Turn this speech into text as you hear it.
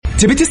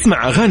تبي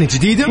تسمع أغاني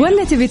جديدة؟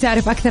 ولا تبي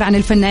تعرف أكثر عن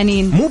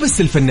الفنانين؟ مو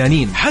بس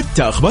الفنانين،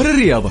 حتى أخبار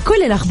الرياضة،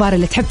 كل الأخبار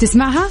اللي تحب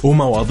تسمعها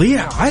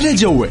ومواضيع على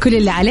جوك. كل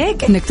اللي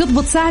عليك إنك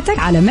تضبط ساعتك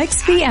على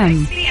ميكس بي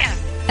ام.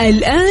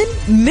 الآن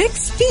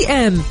ميكس بي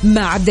ام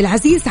مع عبد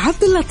العزيز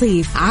عبد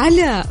اللطيف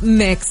على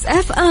ميكس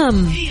اف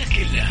ام. هي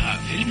كلها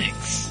في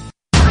الميكس.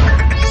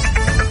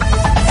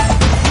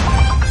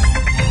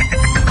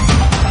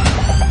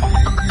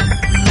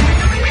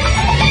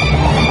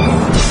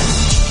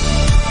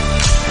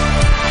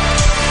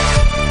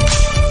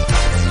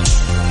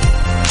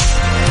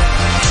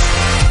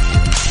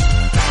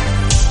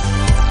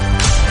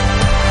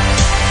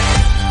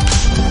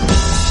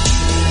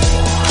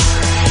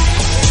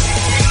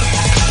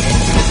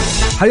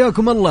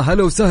 حياكم الله،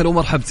 هلا وسهلا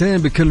ومرحبتين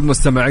بكل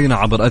مستمعينا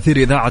عبر أثير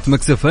إذاعة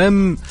ميكس اف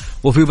ام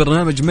وفي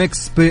برنامج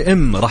ميكس بي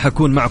ام. راح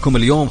أكون معكم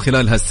اليوم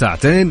خلال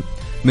هالساعتين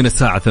من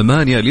الساعة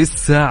 8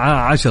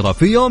 للساعة 10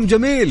 في يوم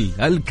جميل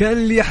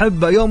الكل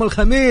يحبه، يوم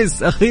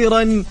الخميس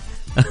أخيرا.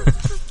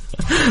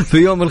 في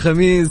يوم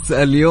الخميس،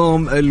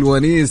 اليوم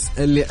الونيس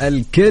اللي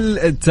الكل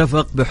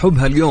اتفق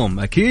بحبها اليوم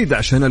أكيد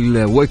عشان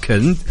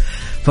الويكند.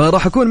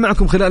 فراح أكون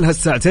معكم خلال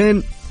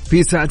هالساعتين.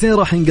 في ساعتين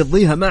راح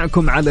نقضيها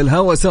معكم على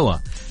الهوا سوا،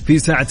 في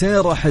ساعتين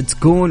راح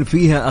تكون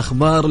فيها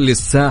أخبار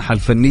للساحة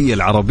الفنية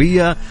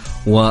العربية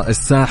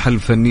والساحة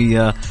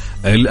الفنية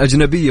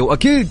الأجنبية،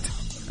 وأكيد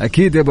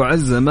أكيد يا أبو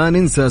عزة ما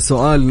ننسى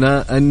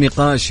سؤالنا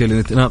النقاش اللي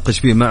نتناقش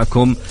فيه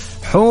معكم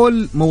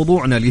حول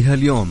موضوعنا لها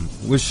اليوم.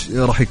 وش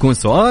راح يكون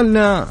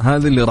سؤالنا؟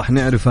 هذا اللي راح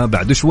نعرفه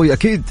بعد شوي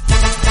أكيد.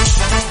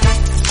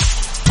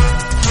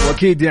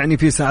 وأكيد يعني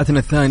في ساعتنا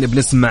الثانية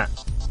بنسمع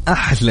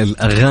أحلى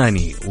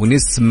الأغاني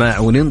ونسمع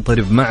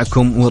وننطرب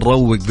معكم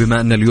ونروق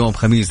بما أن اليوم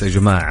خميس يا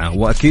جماعة.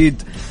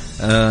 وأكيد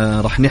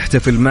رح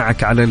نحتفل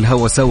معك على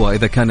الهوا سوا.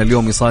 إذا كان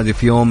اليوم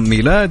يصادف يوم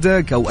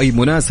ميلادك أو أي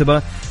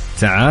مناسبة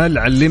تعال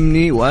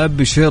علمني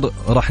وأبشر،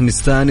 رح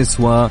نستانس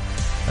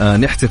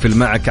ونحتفل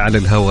معك على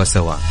الهوا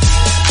سوا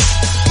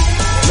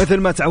مثل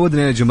ما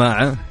تعودنا يا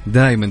جماعة.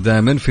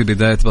 دائما في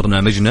بداية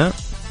برنامجنا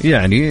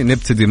يعني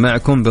نبتدي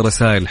معكم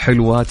برسائل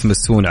حلوة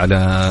تمسون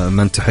على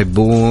من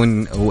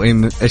تحبون،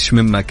 وإيش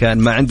مما كان.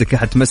 ما عندك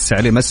أحد تمس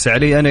عليه مس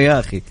علي أنا يا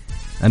أخي،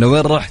 أنا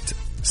وين رحت؟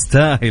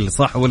 استاهل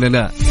صح ولا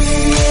لا؟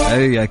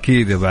 أي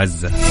أكيد يا أبو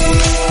عزة.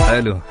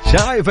 حلو،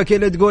 شايفك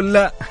اللي تقول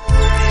لا.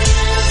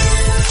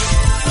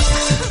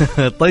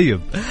 طيب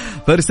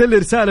فارسل لي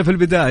رسالة في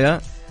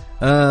البداية،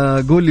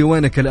 قول لي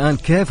وينك الآن،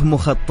 كيف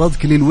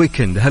مخططك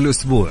للويكند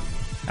هالأسبوع؟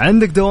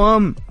 عندك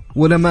دوام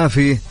ولا ما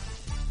فيه؟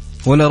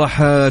 ولا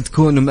راح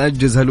تكون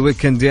مأجز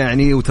هالويكند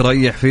يعني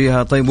وتريح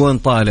فيها؟ طيب وين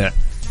طالع؟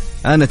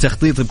 أنا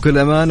تخطيطي بكل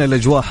أمانة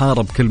الأجواء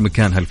حارة بكل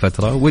مكان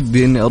هالفترة،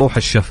 ودي إني أروح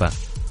الشفا.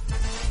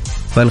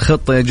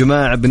 فالخطة يا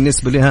جماعة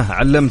بالنسبة لها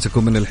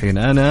علمتكم من الحين،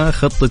 أنا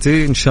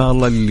خطتي إن شاء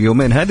الله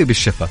اليومين هذه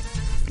بالشفا.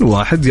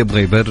 الواحد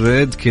يبغى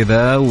يبرد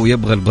كذا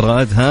ويبغى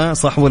البراد، ها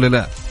صح ولا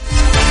لا؟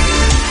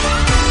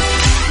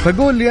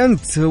 فقول لي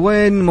أنت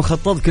وين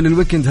مخططك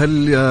للويكند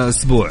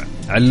هالأسبوع؟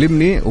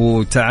 علمني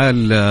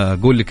وتعال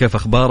قول لي كيف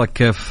أخبارك،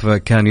 كيف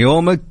كان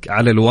يومك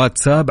على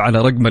الواتساب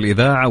على رقم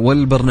الإذاعة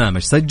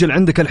والبرنامج. سجل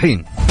عندك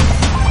الحين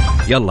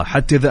يلا،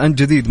 حتى إذا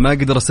أنت جديد ما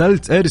قد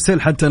رسلت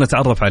ارسل حتى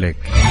نتعرف عليك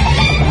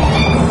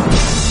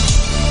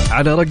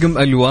على رقم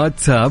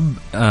الواتساب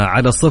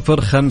على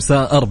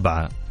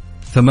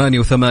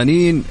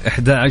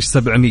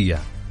 054-88-11700.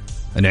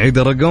 نعيد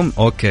الرقم؟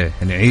 أوكي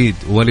نعيد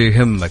ولا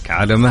يهمك،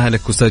 على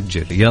مهلك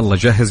وسجل. يلا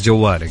جهز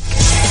جوالك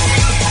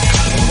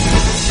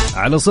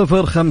على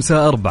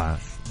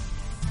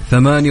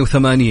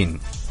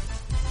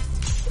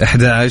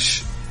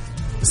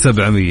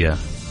 054-88-11700.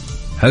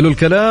 حلو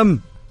الكلام،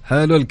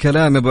 حلو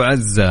الكلام يا أبو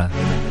عزة.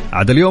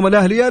 عاد اليوم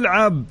الأهلي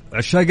يلعب،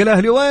 عشاق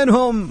الأهلي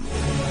وينهم؟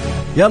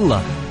 يلا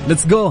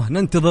let's go،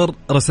 ننتظر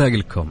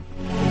رسائلكم.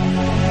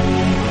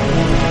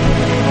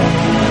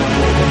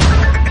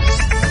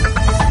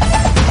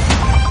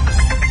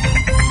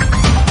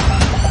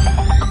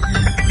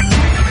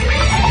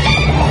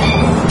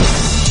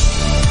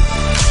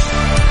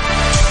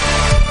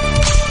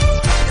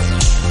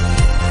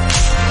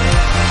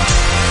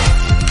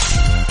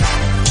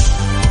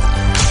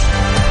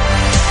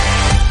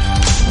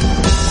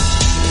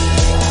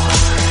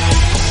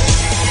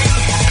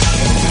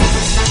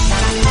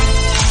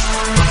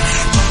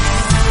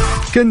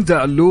 كندا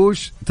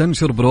علوش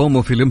تنشر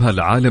برومو فيلمها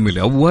العالمي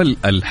الأول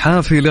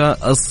الحافلة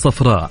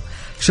الصفراء.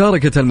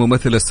 شاركت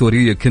الممثلة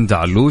السورية كندا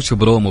علوش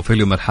برومو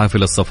فيلم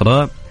الحافلة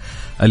الصفراء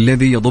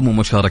الذي يضم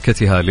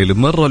مشاركتها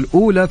للمرة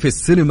الأولى في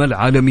السينما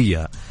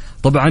العالمية.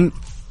 طبعا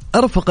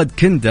أرفقت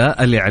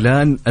كندا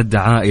الإعلان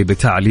الدعائي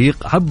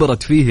بتعليق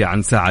عبرت فيه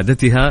عن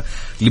سعادتها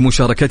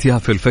لمشاركتها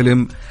في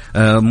الفيلم،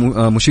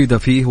 مشيدة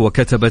فيه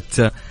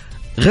وكتبت: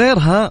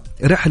 غيرها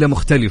رحلة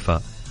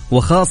مختلفة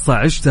وخاصة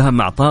عشتها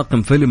مع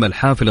طاقم فيلم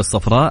الحافلة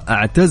الصفراء،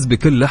 أعتز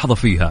بكل لحظة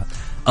فيها.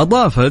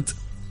 أضافت: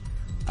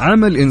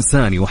 عمل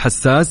إنساني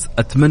وحساس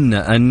أتمنى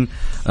أن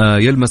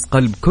يلمس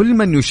قلب كل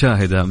من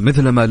يشاهده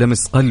مثل ما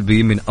لمس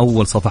قلبي من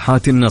أول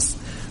صفحات النص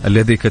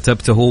الذي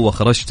كتبته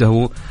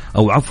وخرجته،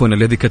 أو عفوا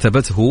الذي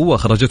كتبته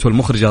وخرجته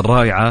المخرجة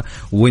الرائعة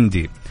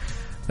ويندي.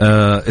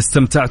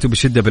 استمتعت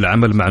بشدة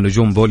بالعمل مع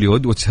نجوم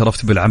بوليوود،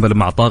 وتشرفت بالعمل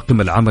مع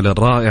طاقم العمل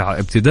الرائع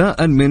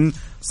ابتداء من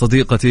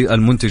صديقتي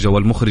المنتجة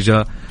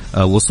والمخرجة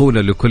وصولا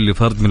لكل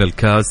فرد من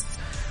الكاست.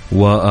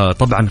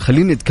 وطبعا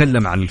خليني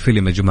أتكلم عن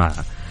الفيلم يا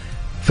جماعة.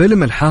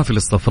 فيلم الحافل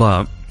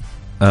الصفراء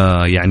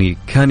يعني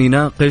كان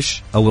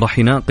يناقش أو راح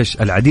يناقش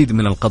العديد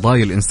من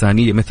القضايا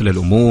الإنسانية مثل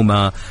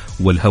الأمومة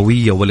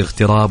والهوية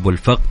والاغتراب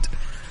والفقد،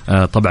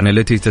 طبعا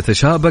التي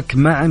تتشابك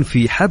معا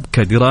في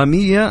حبكة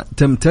درامية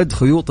تمتد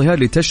خيوطها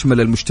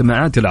لتشمل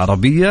المجتمعات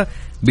العربية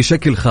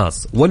بشكل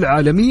خاص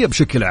والعالمية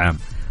بشكل عام.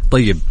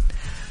 طيب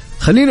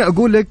خليني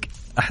أقول لك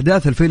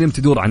أحداث الفيلم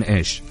تدور عن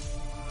إيش.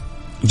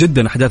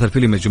 جدا أحداث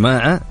الفيلم يا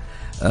جماعة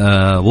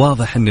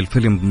واضح أن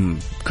الفيلم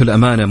بكل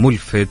أمانة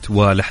ملفت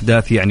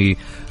والأحداث يعني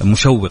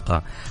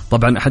مشوقة.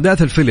 طبعا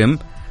أحداث الفيلم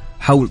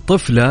حول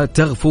طفلة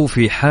تغفو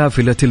في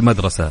حافلة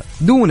المدرسة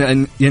دون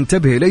أن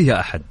ينتبه إليها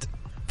أحد،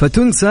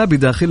 فتنسى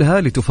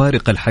بداخلها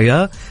لتفارق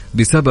الحياة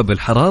بسبب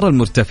الحرارة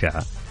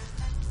المرتفعة.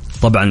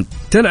 طبعا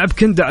تلعب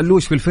كندا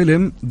علوش في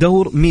الفيلم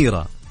دور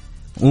ميرا،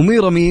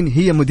 وميرا مين؟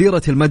 هي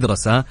مديرة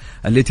المدرسة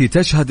التي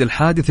تشهد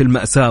الحادث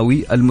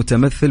المأساوي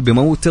المتمثل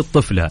بموت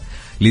الطفلة،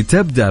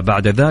 لتبدأ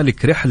بعد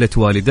ذلك رحلة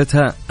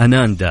والدتها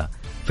أناندا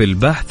في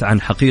البحث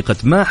عن حقيقة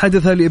ما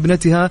حدث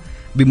لابنتها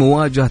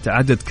بمواجهة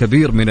عدد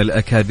كبير من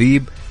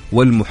الأكاذيب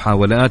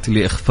والمحاولات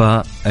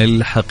لإخفاء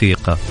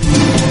الحقيقة.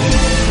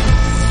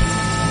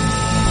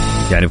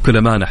 يعني بكل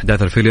أمانة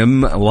أحداث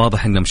الفيلم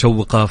واضح أنها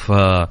مشوقة،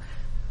 فأنا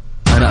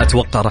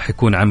أتوقع راح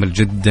يكون عمل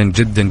جدا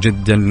جدا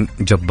جدا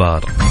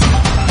جبار.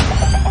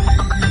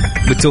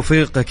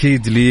 بالتوفيق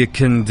أكيد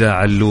لكندا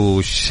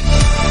علوش.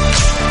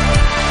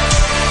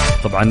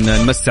 طبعا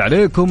نمسي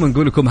عليكم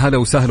ونقول لكم هلا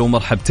وسهلا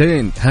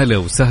ومرحبتين، هلا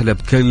وسهلا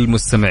بكل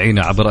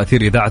مستمعينا عبر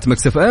أثير إذاعة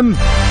مكس اف ام.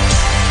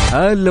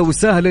 هلا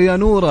وسهلا يا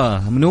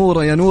نورة،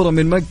 منورة يا نورة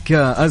من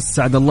مكة،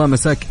 أسعد الله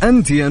مساك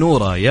أنت يا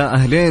نورة، يا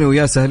أهلين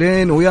ويا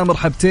سهلين ويا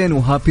مرحبتين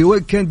وهابي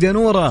ويكند يا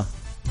نورة.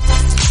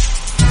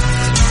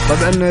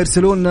 طبعا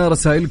ارسلوا لنا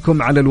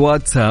رسائلكم على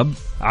الواتساب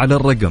على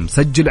الرقم،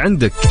 سجل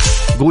عندك،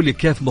 قولي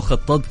كيف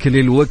مخططك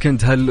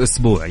للويكند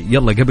هالأسبوع.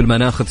 يلا قبل ما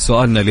ناخذ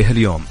سؤالنا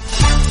لهاليوم،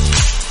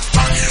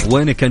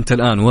 وينك أنت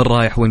الآن؟ وين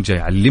رايح وين جاي؟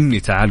 علمني،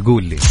 تعال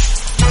قول لي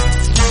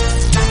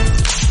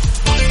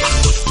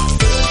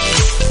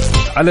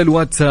على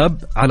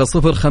الواتساب على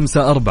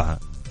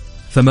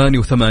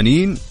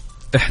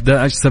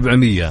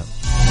 054-88-11700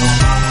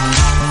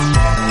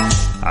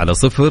 على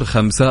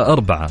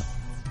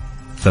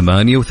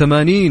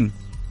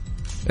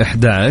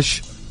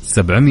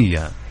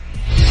 054-88-11700.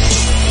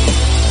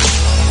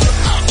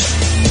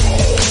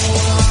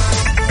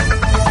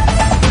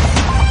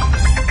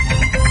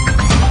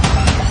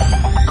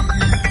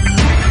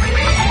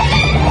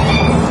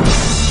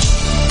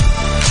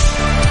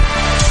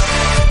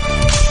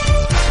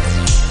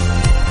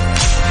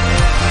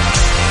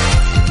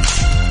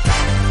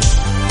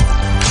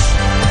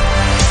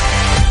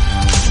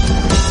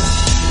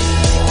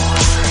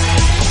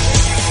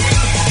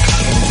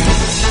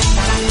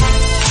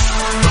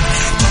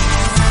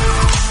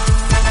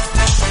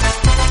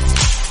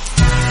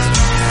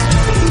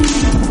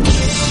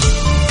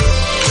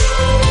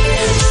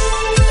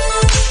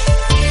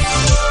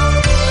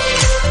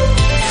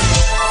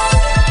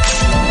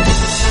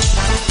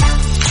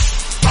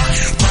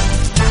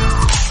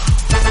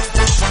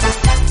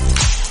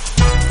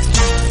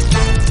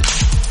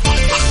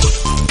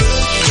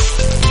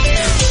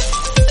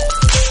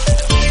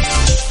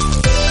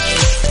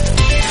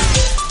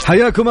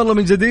 حياكم الله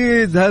من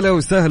جديد، هلا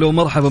وسهلا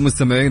ومرحبا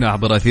مستمعين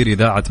عبر أثير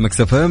إذاعة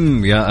مكس اف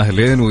ام. يا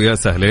أهلين ويا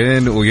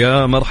سهلين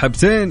ويا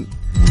مرحبتين،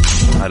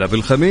 هلا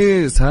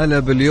بالخميس، هلا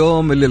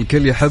باليوم اللي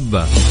الكل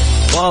يحبه.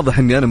 واضح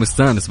اني انا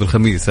مستانس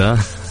بالخميس ها.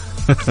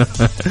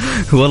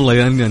 والله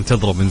يعني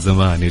انتظره من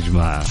زمان يا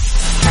جماعة.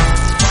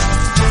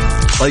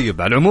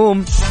 طيب على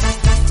العموم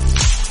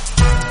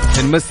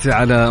نمسي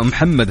على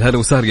محمد، هلا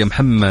وسهلا يا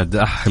محمد،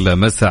 أحلى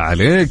مساء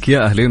عليك،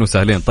 يا أهلين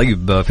وسهلين.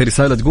 طيب في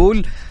رسالة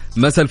تقول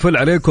مساء الفل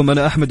عليكم،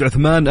 أنا أحمد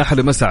عثمان،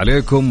 أحلى مساء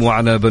عليكم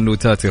وعلى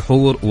بنوتاتي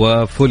حور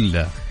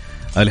وفلة.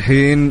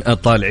 الحين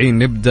طالعين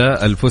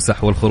نبدأ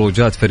الفسح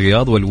والخروجات في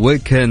الرياض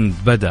والويكند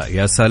بدأ.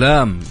 يا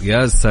سلام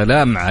يا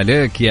سلام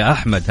عليك يا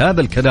أحمد،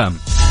 هذا الكلام،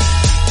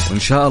 وإن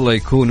شاء الله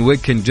يكون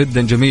ويكند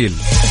جدا جميل.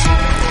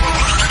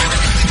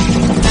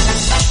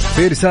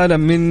 في رسالة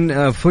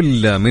من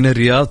فلة من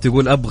الرياض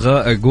تقول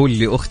أبغى أقول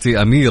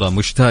لأختي أميرة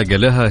مشتاقة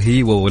لها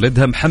هي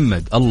وولدها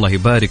محمد، الله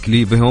يبارك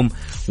لي بهم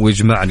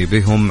ويجمعني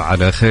بهم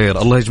على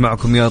خير. الله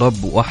يجمعكم يا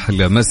رب،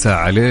 وأحلى مساء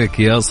عليك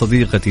يا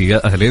صديقتي،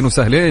 يا أهلين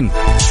وسهلين.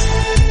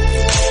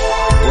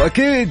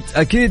 وأكيد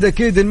أكيد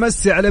أكيد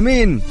نمسي على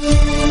مين؟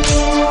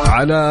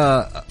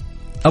 على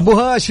أبو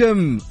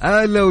هاشم،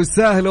 أهلا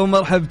وسهلا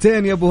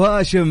ومرحبتين يا أبو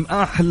هاشم،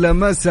 أحلى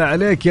مساء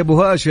عليك يا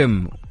أبو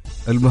هاشم.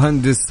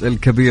 المهندس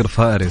الكبير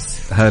فارس،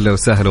 هلا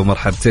وسهلا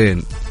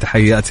ومرحبتين،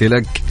 تحياتي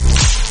لك.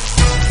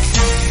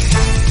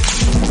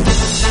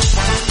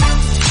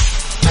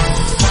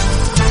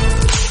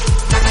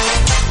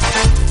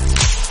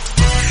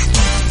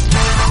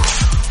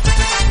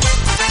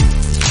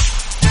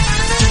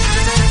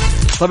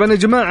 طبعا يا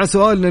جماعة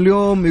سؤالنا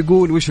اليوم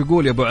يقول، وش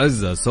يقول يا أبو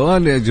عزة؟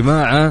 سؤالنا يا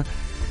جماعة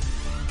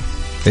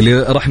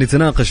اللي راح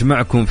نتناقش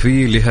معكم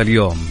فيه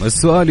لهاليوم،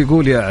 السؤال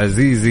يقول يا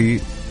عزيزي،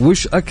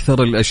 وش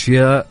أكثر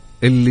الأشياء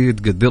اللي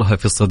تقدرها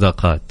في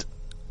الصداقات؟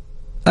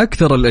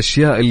 أكثر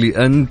الأشياء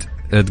اللي أنت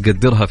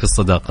تقدرها في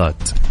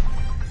الصداقات.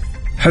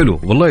 حلو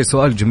والله،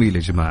 سؤال جميل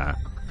يا جماعة.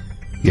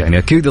 يعني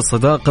أكيد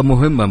الصداقة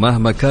مهمة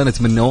مهما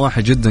كانت من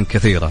نواحي جدا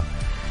كثيرة،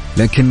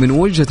 لكن من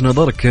وجهة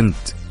نظرك أنت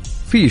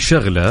في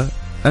شغلة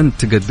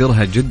أنت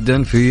تقدرها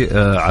جدا في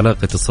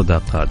علاقة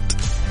الصداقات،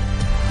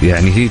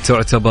 يعني هي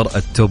تعتبر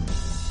التوب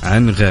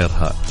عن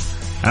غيرها.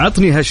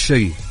 عطني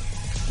هالشيء،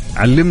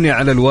 علمني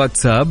على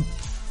الواتساب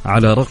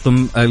على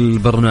رقم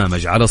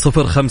البرنامج على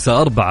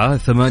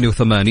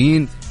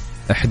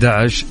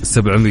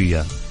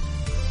 054-88-11700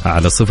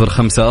 على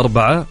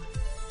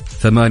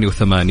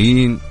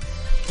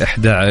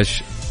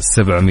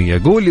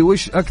 054-88-11700. قول لي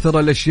وش أكثر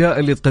الأشياء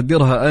اللي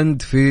تقدرها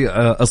أنت في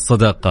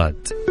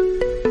الصداقات.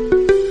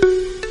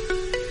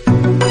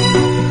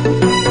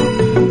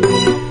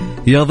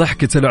 يا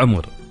ضحكة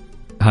العمر،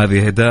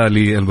 هذه هدايا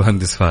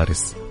للمهندس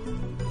فارس.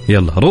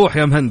 يلا روح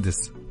يا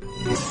مهندس.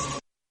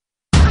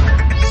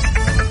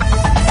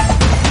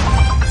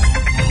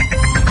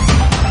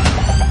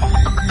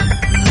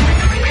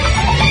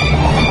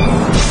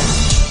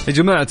 يا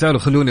جماعة تعالوا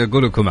خلوني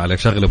أقول لكم على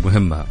شغلة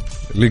مهمة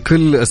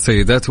لكل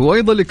السيدات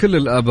وأيضا لكل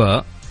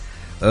الآباء.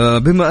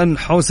 بما أن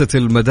حوسة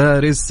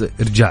المدارس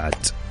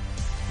رجعت،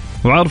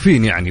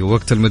 وعارفين يعني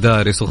وقت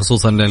المدارس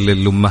وخصوصا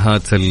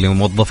للأمهات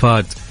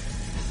الموظفات،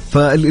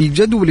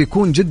 فالجدول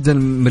يكون جدا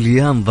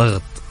مليان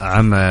ضغط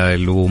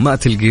عمل وما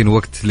تلقين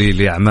وقت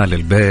لأعمال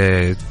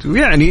البيت،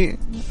 ويعني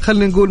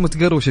خلينا نقول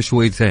متقروش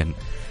شويتين.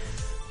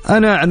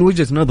 أنا عن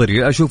وجهة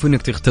نظري أشوف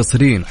أنك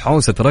تختصرين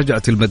حوسة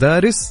رجعة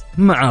المدارس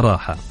مع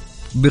راحة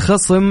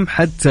بخصم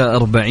حتى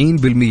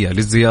 40%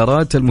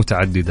 للزيارات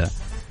المتعددة،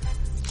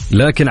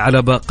 لكن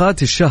على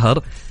باقات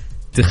الشهر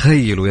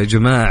تخيلوا يا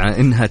جماعة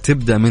إنها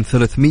تبدأ من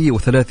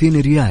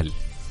 330 ريال،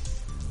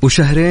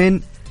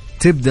 وشهرين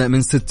تبدأ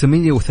من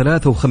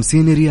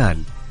 653 ريال.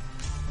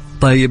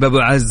 طيب أبو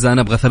عزة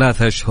أنا أبغى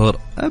 3 أشهر،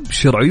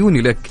 أبشر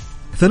عيوني لك،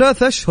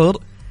 3 أشهر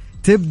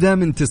تبدأ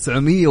من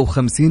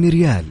 950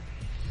 ريال.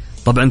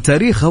 طبعا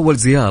تاريخ أول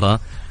زيارة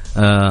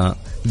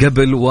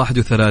قبل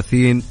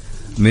 31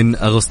 من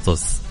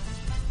أغسطس.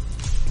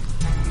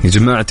 يا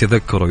جماعة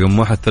تذكروا يوم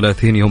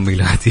 31 يوم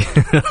ميلادي.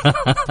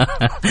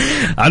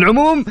 على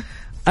العموم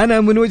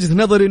أنا من وجهة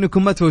نظري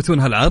أنكم ما تفوتون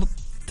هالعرض.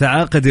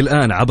 تعاقد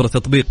الآن عبر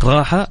تطبيق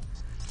راحة،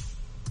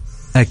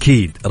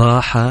 أكيد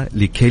راحة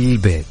لكل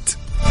بيت.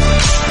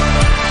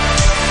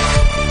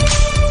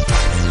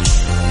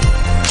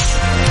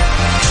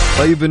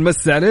 طيب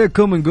نمسي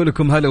عليكم، نقول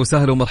لكم هلا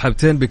وسهلا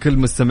ومرحبتين بكل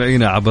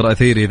مستمعينا عبر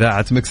أثير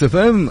إذاعة ميكس اف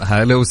ام.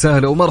 هلا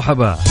وسهلا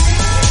ومرحبا.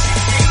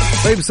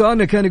 طيب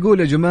سؤالنا كان يقول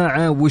يا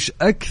جماعة، وش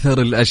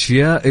أكثر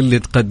الأشياء اللي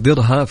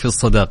تقدرها في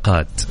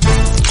الصداقات؟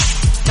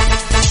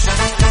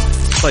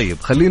 طيب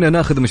خلينا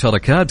ناخذ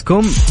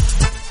مشاركاتكم.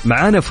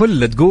 معانا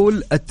فلة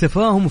تقول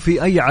التفاهم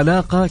في أي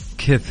علاقة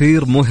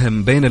كثير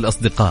مهم بين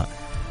الأصدقاء،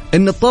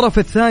 إن الطرف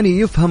الثاني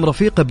يفهم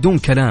رفيقه بدون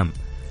كلام،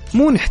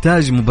 مو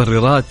نحتاج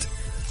مبررات،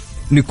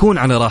 نكون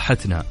على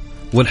راحتنا.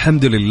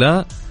 والحمد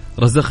لله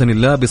رزقني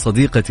الله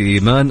بصديقة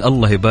إيمان،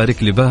 الله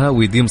يبارك لي بها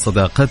ويديم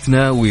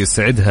صداقتنا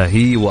ويسعدها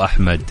هي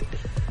وأحمد.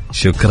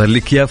 شكرا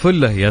لك يا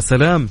فلة، يا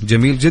سلام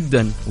جميل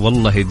جدا،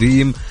 والله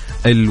يديم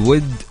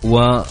الود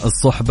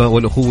والصحبة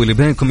والأخوة اللي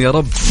بينكم يا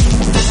رب.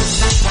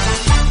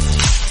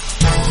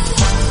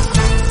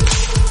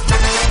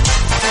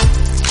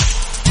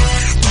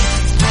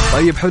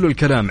 طيب حلو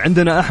الكلام.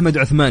 عندنا أحمد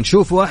عثمان.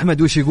 شوفوا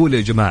أحمد وش يقول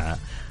يا جماعة.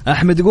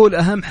 أحمد يقول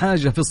أهم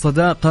حاجة في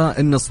الصداقة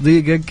إن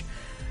صديقك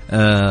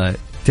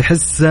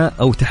تحسه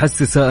أو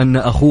تحسسه أن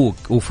أخوك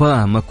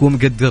وفاهمك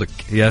ومقدرك.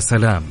 يا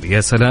سلام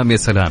يا سلام يا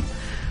سلام.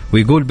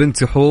 ويقول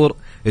بنت حور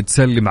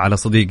تسلم على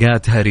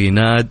صديقاتها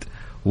ريناد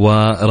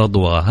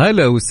ورضوى.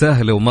 هلا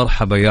وسهلا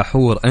ومرحبا يا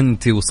حور،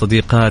 أنت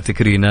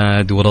وصديقاتك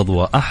ريناد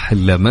ورضوى،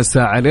 أحلى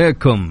مساء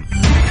عليكم.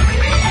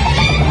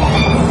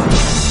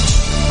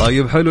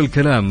 طيب حلو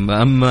الكلام.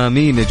 أما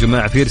مين يا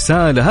جماعة في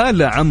رسالة؟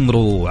 هلا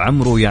عمرو.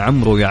 عمرو يا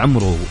عمرو يا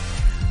عمرو،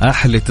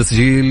 أحلى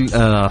تسجيل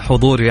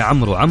حضور يا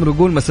عمرو. عمرو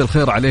يقول مساء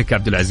الخير عليك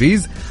عبد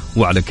العزيز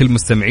وعلى كل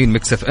مستمعين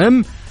ميكس اف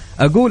ام.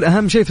 أقول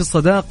أهم شيء في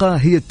الصداقة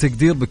هي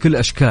التقدير بكل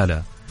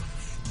أشكاله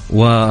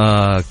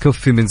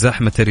وكفي من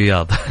زحمة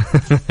الرياض.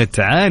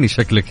 تعاني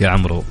شكلك يا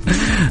عمرو.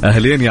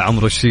 أهلين يا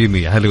عمرو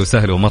الشيمي، أهلا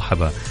وسهلا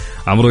ومرحبا.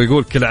 عمرو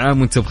يقول كل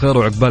عام وانت بخير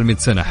وعقبال 100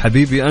 سنة.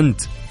 حبيبي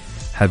أنت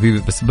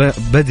حبيبي، بس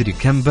بدري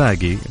كم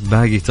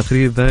باقي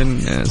تقريبا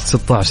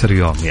 16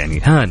 يوم،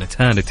 يعني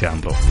هانت يا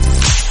عمرو.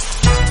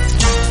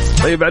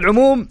 طيب على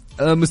العموم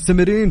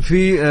مستمرين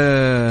في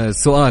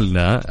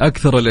سؤالنا،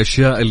 أكثر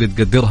الأشياء اللي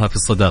تقدرها في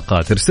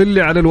الصداقات. ارسل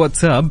لي على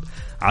الواتساب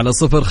على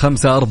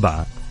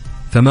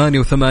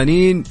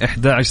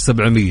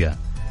 054-88-11700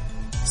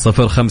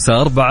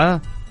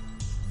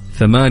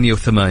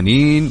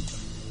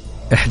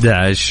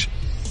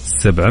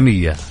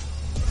 054-88-11700.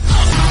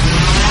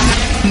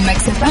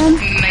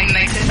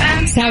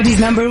 Saudi's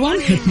 #1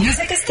 hit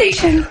music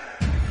station.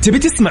 تبي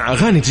تسمع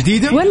أغاني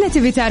جديدة؟ ولا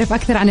تبي تعرف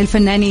أكثر عن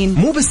الفنانين؟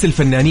 مو بس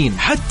الفنانين،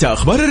 حتى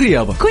أخبار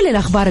الرياضة، كل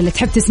الأخبار اللي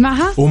تحب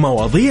تسمعها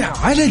ومواضيع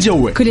على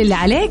جوك. كل اللي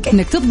عليك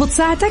إنك تضبط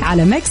ساعتك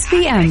على ميكس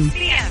بي ام.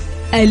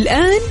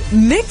 الآن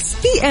ميكس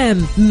بي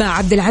ام مع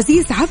عبد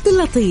العزيز عبد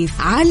اللطيف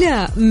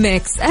على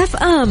ميكس اف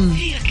ام.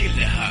 هي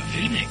كلها في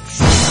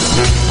الميكس.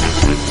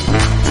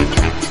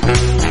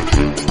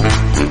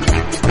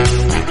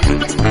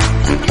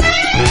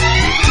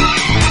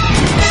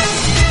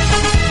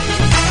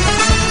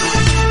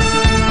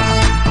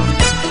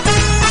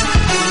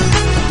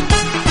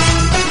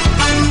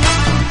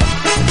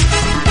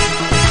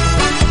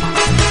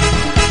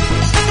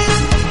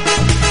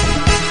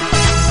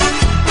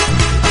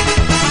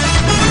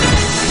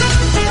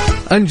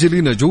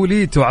 أنجلينا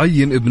جولي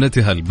تعين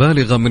ابنتها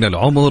البالغة من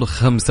العمر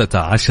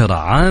 15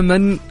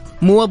 عاما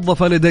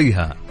موظفة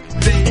لديها.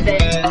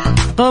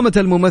 قامت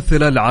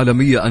الممثلة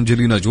العالمية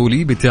أنجلينا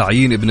جولي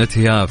بتعيين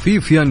ابنتها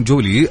فيفيان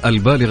جولي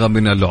البالغة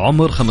من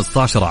العمر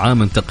 15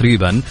 عاما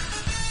تقريبا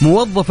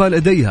موظفة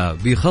لديها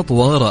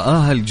بخطوة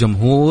رآها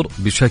الجمهور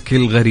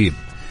بشكل غريب.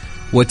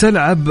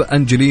 وتلعب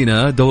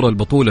أنجلينا دور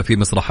البطولة في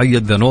مسرحية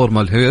The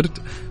Normal Herd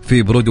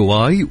في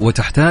برودواي،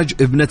 وتحتاج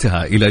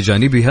ابنتها إلى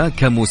جانبها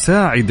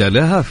كمساعدة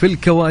لها في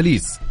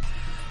الكواليس.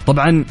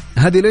 طبعا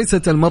هذه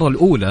ليست المرة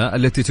الأولى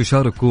التي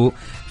تشارك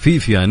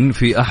فيفيان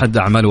في أحد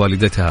أعمال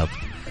والدتها،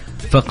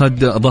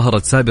 فقد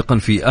ظهرت سابقا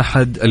في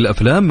أحد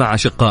الأفلام مع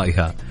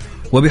أشقائها.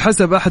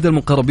 وبحسب أحد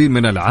المقربين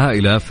من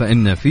العائلة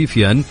فإن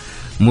فيفيان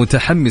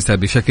متحمسة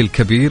بشكل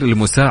كبير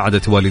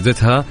لمساعدة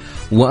والدتها،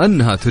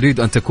 وأنها تريد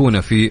أن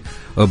تكون في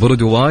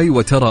برودواي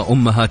وترى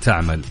أمها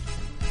تعمل.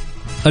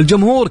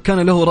 الجمهور كان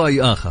له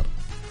رأي آخر،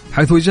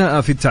 حيث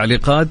جاء في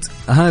التعليقات: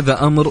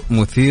 هذا أمر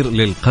مثير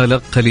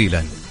للقلق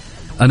قليلا،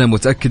 أنا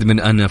متأكد من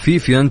أن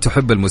فيفيان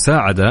تحب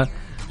المساعدة،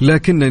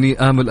 لكنني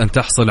آمل أن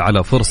تحصل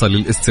على فرصة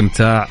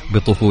للاستمتاع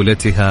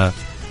بطفولتها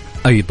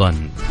أيضا.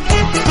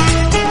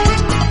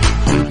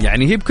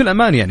 يعني هي بكل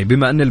أمان، يعني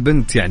بما أن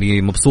البنت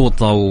يعني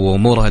مبسوطة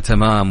وأمورها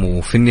تمام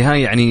وفي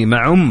النهاية يعني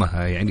مع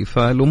أمها، يعني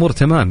فالأمور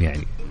تمام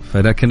يعني.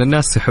 فلكن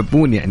الناس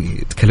يحبون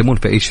يعني يتكلمون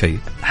في أي شيء،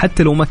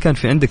 حتى لو ما كان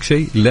في عندك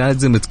شيء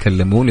لازم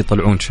يتكلمون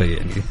يطلعون شيء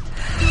يعني،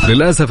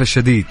 للأسف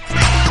الشديد.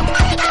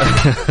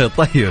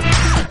 طيب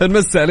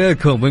نمس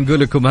عليكم ونقول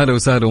لكم هلا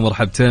وسهلا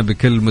ومرحبتين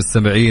بكل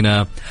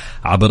مستمعينا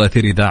عبر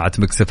أثير إذاعة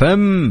ميكس اف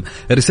ام.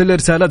 ارسل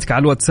رسالتك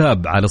على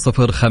الواتساب على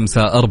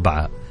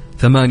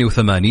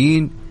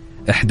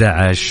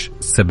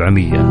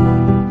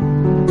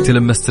 054-88-11700.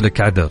 تلمست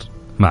لك عذر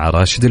مع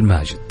راشد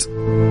الماجد.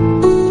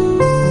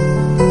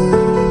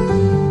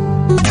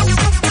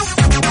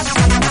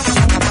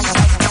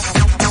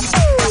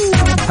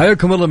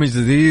 حياكم الله من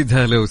جديد،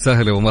 هلا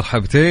وسهلا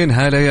ومرحبتين.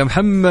 هلا يا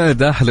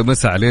محمد، أحلى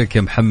مسا عليك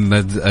يا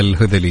محمد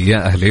الهذلي،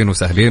 يا أهلين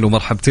وسهلين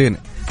ومرحبتين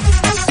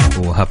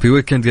وهابي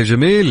ويكند يا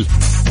جميل.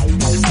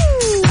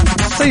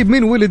 طيب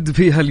مين ولد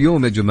في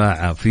هاليوم يا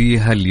جماعة؟ في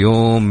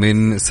هاليوم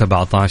من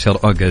 17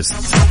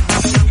 أغسطس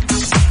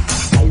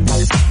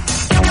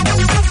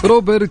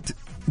روبرت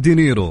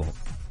دينيرو،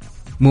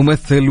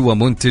 ممثل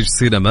ومنتج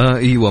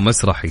سينمائي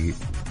ومسرحي،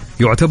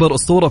 يعتبر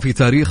أسطورة في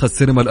تاريخ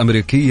السينما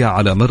الأمريكية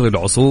على مر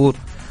العصور،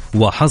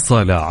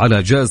 وحصل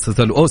على جائزة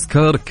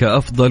الأوسكار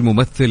كأفضل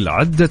ممثل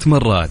عدة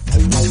مرات.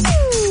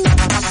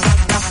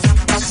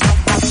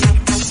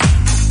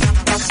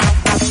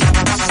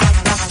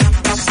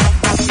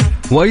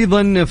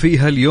 وأيضا في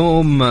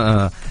هاليوم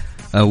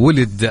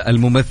ولد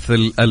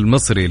الممثل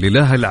المصري اللي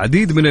له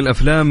العديد من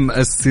الأفلام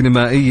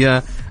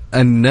السينمائية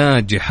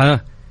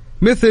الناجحة،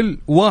 مثل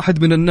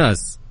واحد من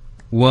الناس،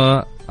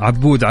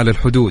 وعبود على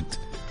الحدود،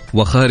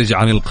 وخارج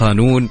عن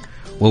القانون،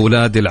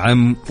 وأولاد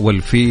العم،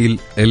 والفيل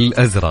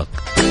الأزرق.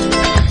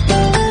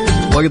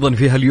 وأيضا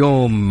في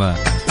هاليوم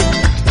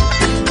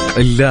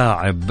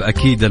اللاعب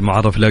أكيد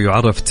المعرف لا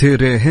يعرف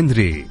تيري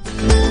هنري،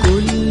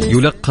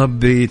 يلقب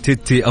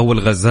بتيتي أو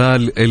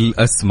الغزال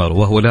الأسمر،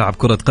 وهو لاعب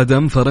كرة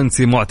قدم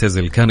فرنسي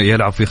معتزل، كان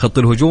يلعب في خط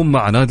الهجوم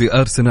مع نادي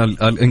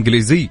أرسنال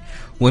الإنجليزي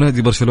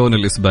ونادي برشلونة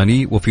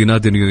الإسباني، وفي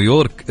نادي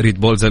نيويورك ريد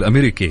بولز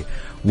الأمريكي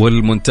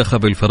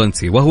والمنتخب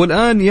الفرنسي، وهو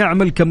الآن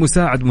يعمل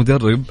كمساعد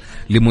مدرب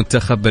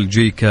لمنتخب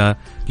بلجيكا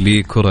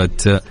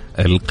لكرة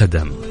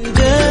القدم.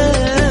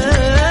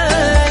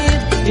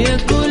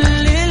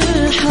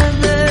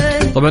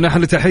 طبعا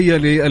أحلى تحية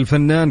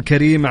للفنان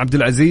كريم عبد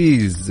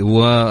العزيز،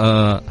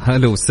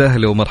 وهلا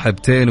وسهلا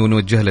ومرحبتين،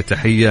 ونوجه له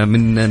تحية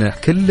مننا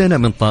كلنا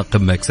من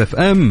طاقم ميكس اف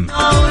ام.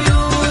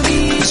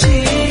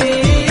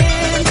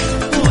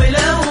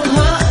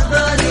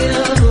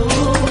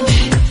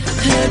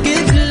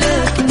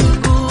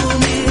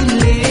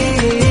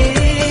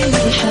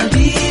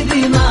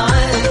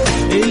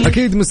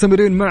 أكيد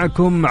مستمرين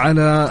معكم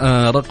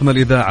على رقم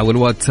الإذاعة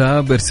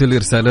والواتساب. ارسل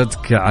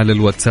رسالتك على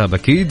الواتساب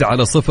أكيد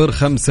على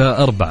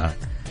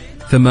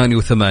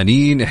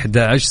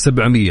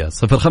 054-88-11700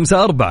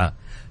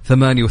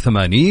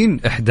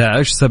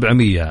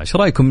 054-88-11700. ايش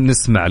رايكم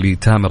نسمع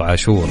لتامر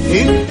عاشور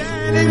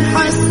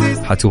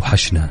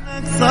حتوحشنا؟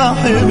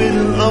 صاحب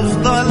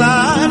الأفضل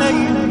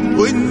علي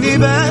وإني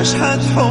بشحت